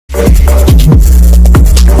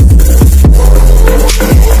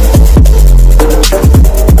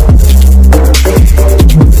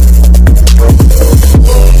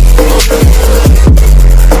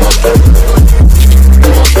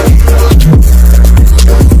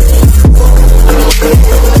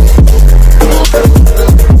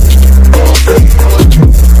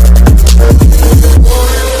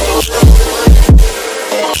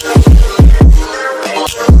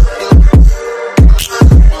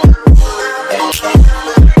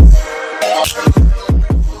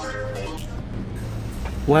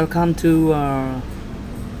Welcome to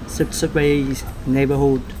Sheepshead Bay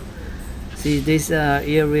neighborhood. See this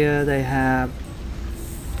area, they have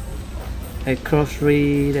a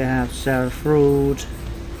grocery, they have sell fruit,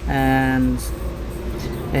 and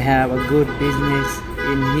they have a good business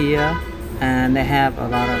in here, and they have a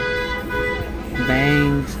lot of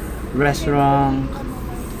banks, restaurant,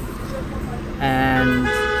 and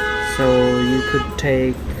so you could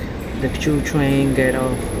take the 2 train, get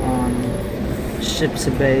off on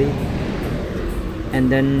Sheepshead Bay,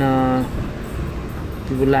 and then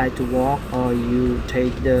you would like to walk, or you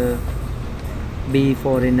take the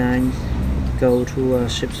B49 go to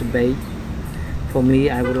Sheepshead Bay. For me,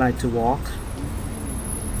 I would like to walk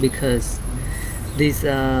because this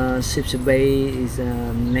Sheepshead Bay is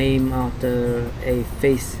named after a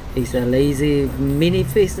fish. It's a lazy mini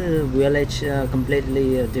fish village,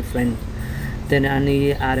 completely different than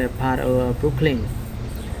any other part of Brooklyn.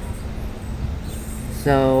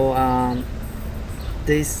 So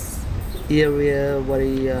this area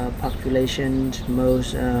very population,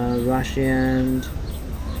 most Russian,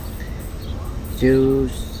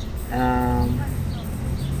 Jews,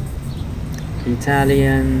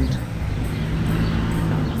 Italian,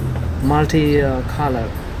 multi-color.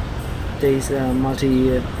 This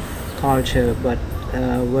multi-culture, but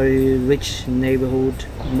very rich neighborhood,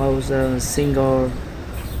 most single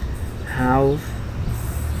house,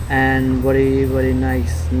 and very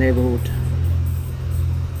nice neighborhood.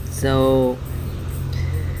 So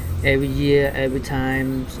every year, every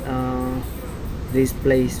time, this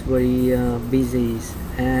place very busy,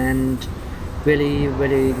 and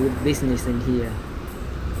very good business in here.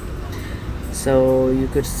 So you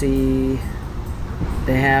could see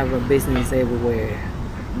they have a business everywhere.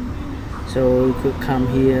 So you could come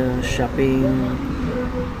here shopping,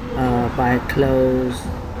 buy clothes.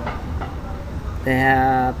 They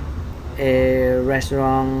have a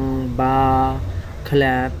restaurant, bar,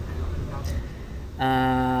 club,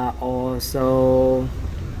 also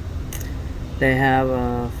they have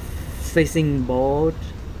a fishing boat,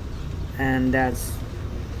 and that's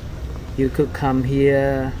you could come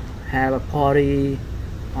here, have a party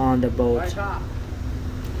on the boat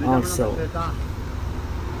also.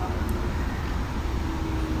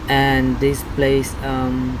 And this place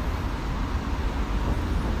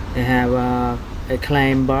they have a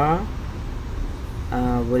clam bar,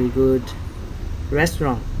 very good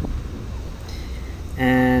restaurant,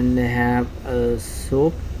 and they have a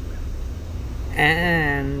soup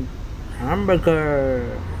and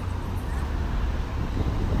hamburger.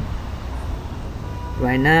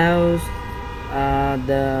 Right now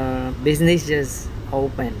the business is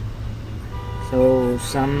open, so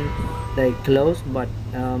some they close, but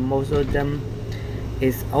most of them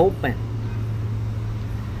is open.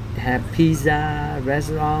 They have pizza,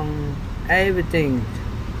 restaurant, everything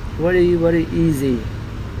very easy.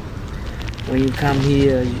 When you come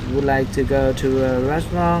here, you would like to go to a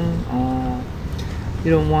restaurant, or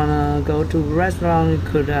you don't want to go to a restaurant, you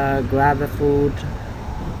could grab the food,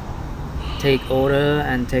 take order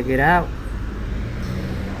and take it out,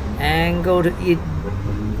 and go to eat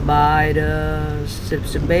by the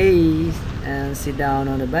Sheepshead Bay and sit down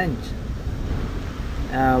on the bench.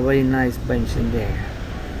 Very nice bench in there,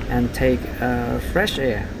 and take fresh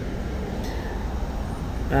air.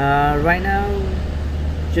 Right now,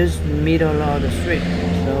 just middle of the street,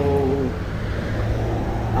 so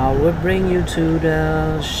I will bring you to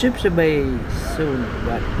the Sheepshead Bay soon.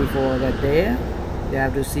 But before that, there you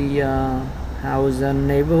have to see how the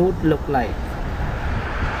neighborhood look like.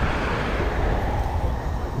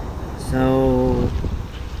 So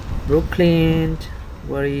Brooklyn,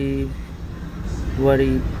 very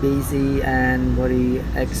busy and very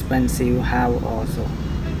expensive house also.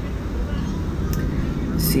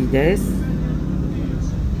 See this?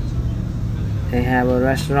 They have a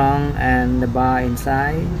restaurant and the bar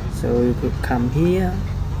inside, so you could come here,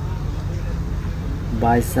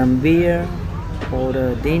 buy some beer,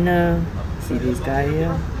 order dinner. See this guy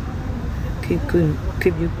here?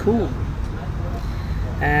 Keep you cool,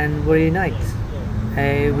 and very nice.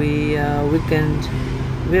 Every weekend,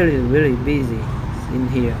 very busy in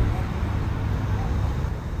here.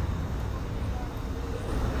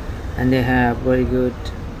 And they have very good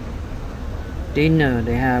dinner,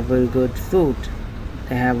 they have very good food,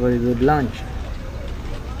 they have very good lunch,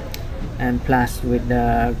 and plus with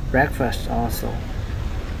the breakfast also,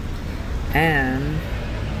 and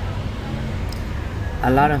a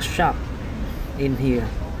lot of shop in here.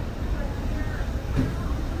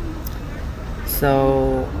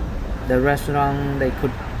 So the restaurant, they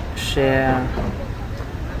could share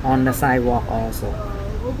on the sidewalk also.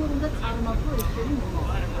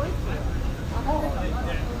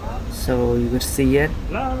 So you could see it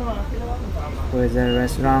with a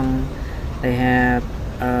restaurant. They have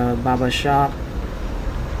a barber shop.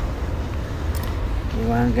 You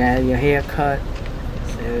want to get your hair cut,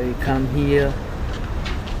 so you come here.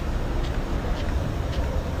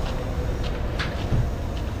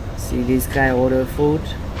 See, this guy order food,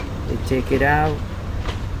 they take it out.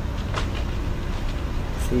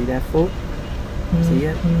 See that food? See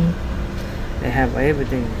it? They have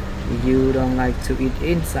everything. If you don't like to eat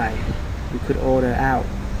inside, you could order out.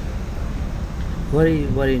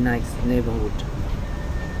 Very nice neighborhood.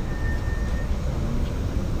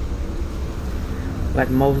 But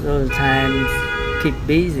most of the times keep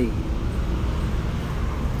busy.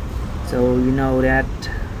 So you know that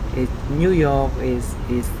New York is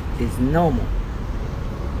normal.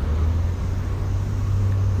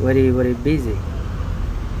 Very busy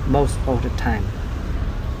most of the time.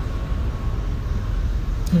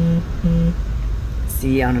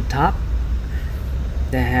 See on the top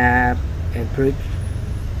they have a bridge,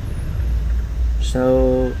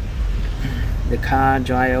 so the car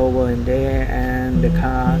drive over in there and the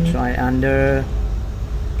car drive under.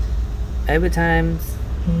 Every time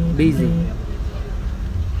busy,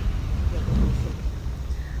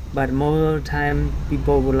 but most of the time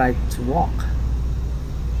people would like to walk.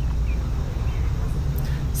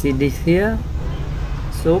 See this here,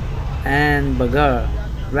 soup and burger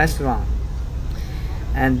restaurant,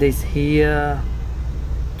 and this here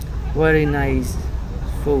very nice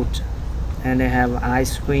food, and they have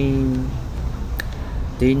ice cream,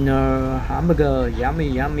 dinner, hamburger,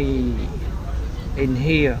 yummy in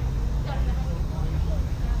here.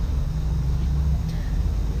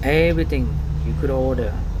 Everything you could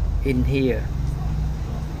order in here.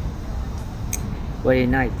 Very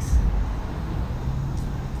nice.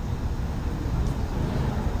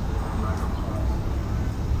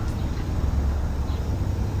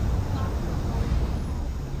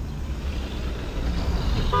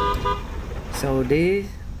 So this,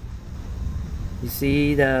 you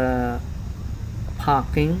see the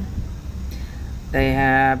parking. They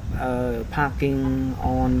have parking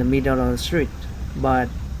on the middle of the street, but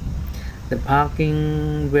the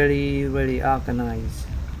parking very organized.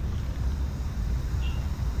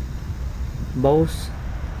 Both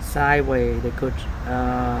sideways they could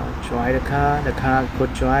drive the car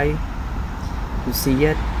could drive. You see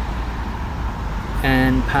it,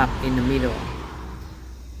 and park in the middle.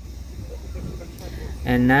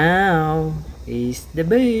 And now is the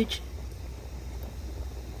beach.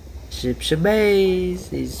 Sheepshead Bay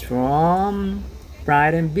is from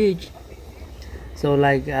Brighton Beach. So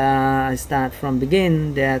like I start from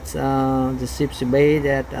begin, that's the Sheepshead Bay,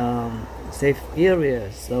 that safe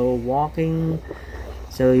area. So walking,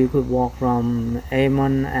 so you could walk from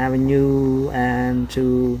Emmons Avenue and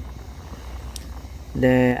to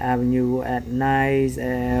the avenue at night,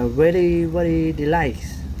 very delight.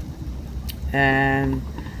 And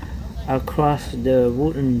across the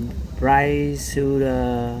wooden bridge to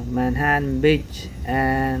the Manhattan Beach,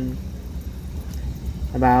 and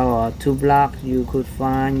about 2 blocks you could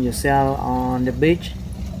find yourself on the beach.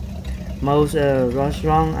 Most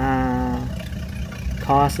restaurants are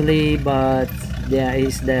costly, but there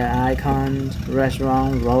is the icon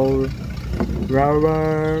restaurant Roller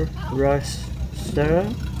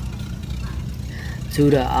Roaster to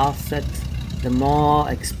the offset, the more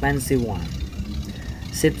expensive one.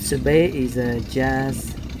 Sheepshead Bay is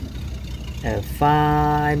just a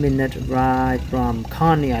 5-minute ride from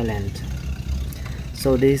Coney Island.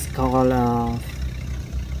 So this is called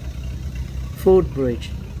foot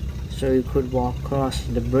bridge. So you could walk across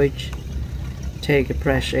the bridge, take a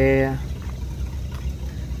fresh air,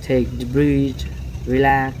 take the breeze,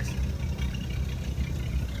 relax,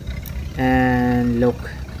 and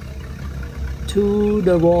look to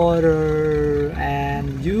the water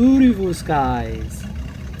and beautiful skies.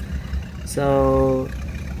 So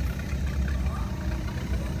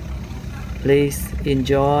please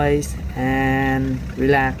enjoy and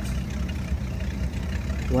relax.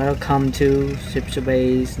 Welcome to Sheepshead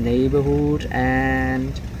Bay's neighborhood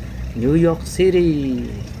and New York City.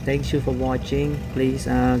 Thank you for watching. Please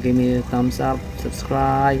give me a thumbs up,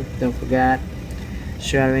 subscribe, don't forget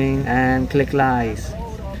sharing and click likes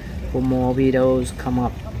for more videos come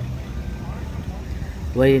up.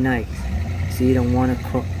 Very nice. See, you don't want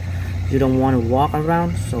to walk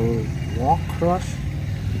around, so walk across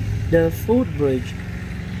the footbridge.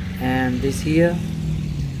 And this here,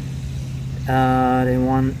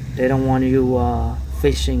 they don't want you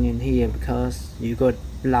fishing in here because you got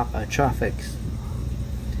block traffic,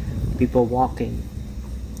 people walking.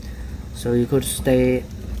 So you could stay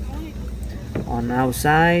on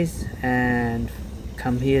outside and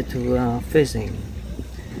come here to fishing.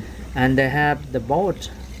 And they have the boat,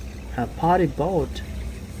 a party boat,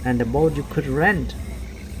 and the boat you could rent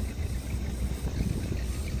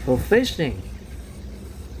for fishing.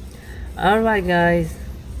 Alright guys,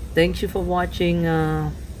 thank you for watching.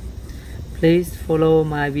 Please follow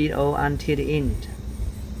my video until the end.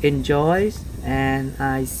 Enjoy, and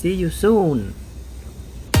I see you soon.